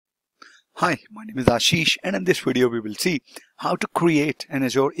Hi, my name is Ashish, and in this video we will see how to create an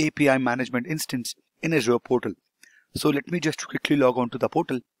Azure API management instance in Azure portal. So let me just quickly log on to the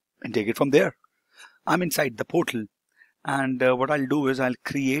portal and take it from there. I'm inside the portal, and what I'll do is I'll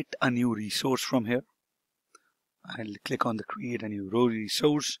create a new resource from here. I'll click on the create a new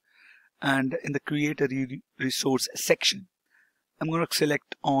resource, and in the create a resource section, I'm going to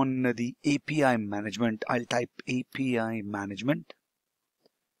select on the API management. I'll type API management.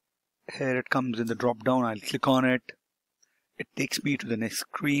 Here it comes in the drop down. I'll click on it. It takes me to the next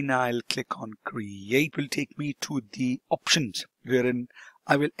screen. I'll click on create. It will take me to the options wherein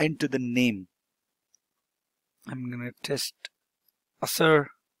I will enter the name. I'm going to test Azure.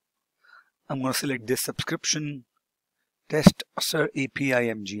 I'm going to select this subscription. Test Azure API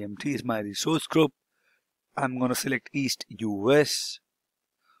MGMT is my resource group. I'm going to select East US.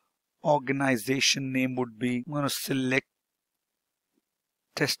 Organization name would be, I'm going to select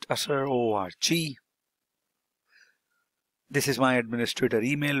Test Azure org. This is my administrator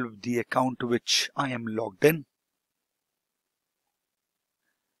email with the account to which I am logged in.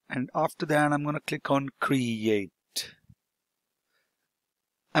 And after that, I'm going to click on create.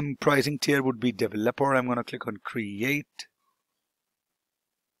 Pricing tier would be developer. I'm going to click on create.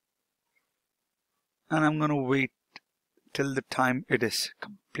 And I'm going to wait till the time it is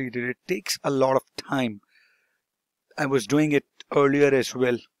completed. It takes a lot of time. I was doing it earlier as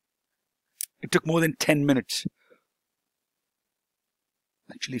well. It took more than 10 minutes.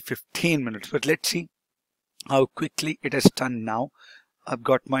 Actually 15 minutes. But let's see how quickly it is done now. I've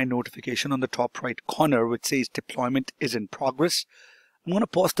got my notification on the top right corner which says deployment is in progress. I'm going to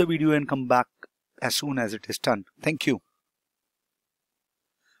pause the video and come back as soon as it is done. Thank you.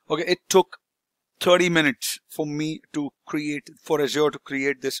 Okay, it took 30 minutes for Azure to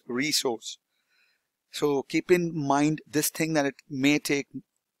create this resource. So keep in mind this thing that it may take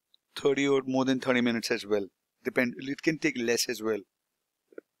 30 or more than 30 minutes as well. It can take less as well.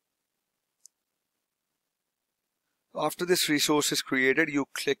 After this resource is created, you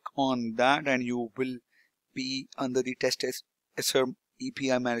click on that and you will be under the test Azure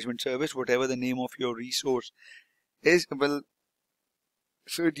API management service, whatever the name of your resource is. Well,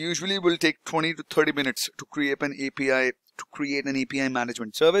 so it usually will take 20 to 30 minutes to create an API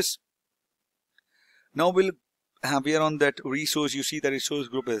management service. Now we'll have here on that resource, you see the resource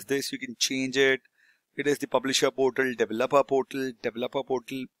group is this. You can change it. It is the publisher portal, developer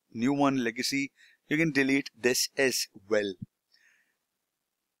portal, new one, legacy. You can delete this as well.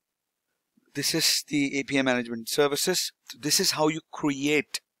 This is the API management services. So this is how you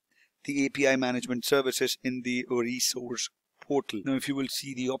create the API management services in the resource portal. Now if you will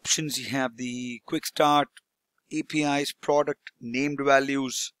see the options, you have the quick start, APIs, product, named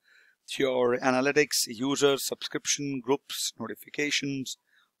values, your analytics, user, subscription, groups, notifications.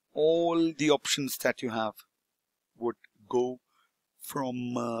 All the options that you have would go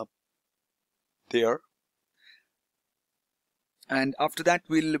from there. And after that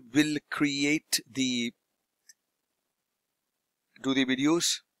we'll create do the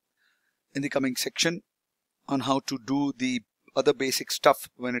videos in the coming section on how to do the other basic stuff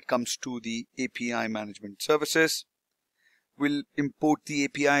when it comes to the API management services. We'll import the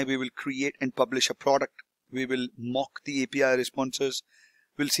API, we will create and publish a product, we will mock the API responses,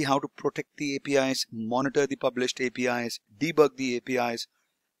 we'll see how to protect the APIs, monitor the published APIs, debug the APIs,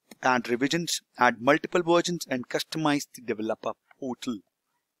 add revisions, add multiple versions, and customize the developer portal.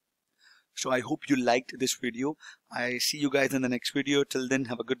 So I hope you liked this video. I see you guys in the next video. Till then,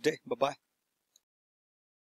 have a good day. Bye-bye.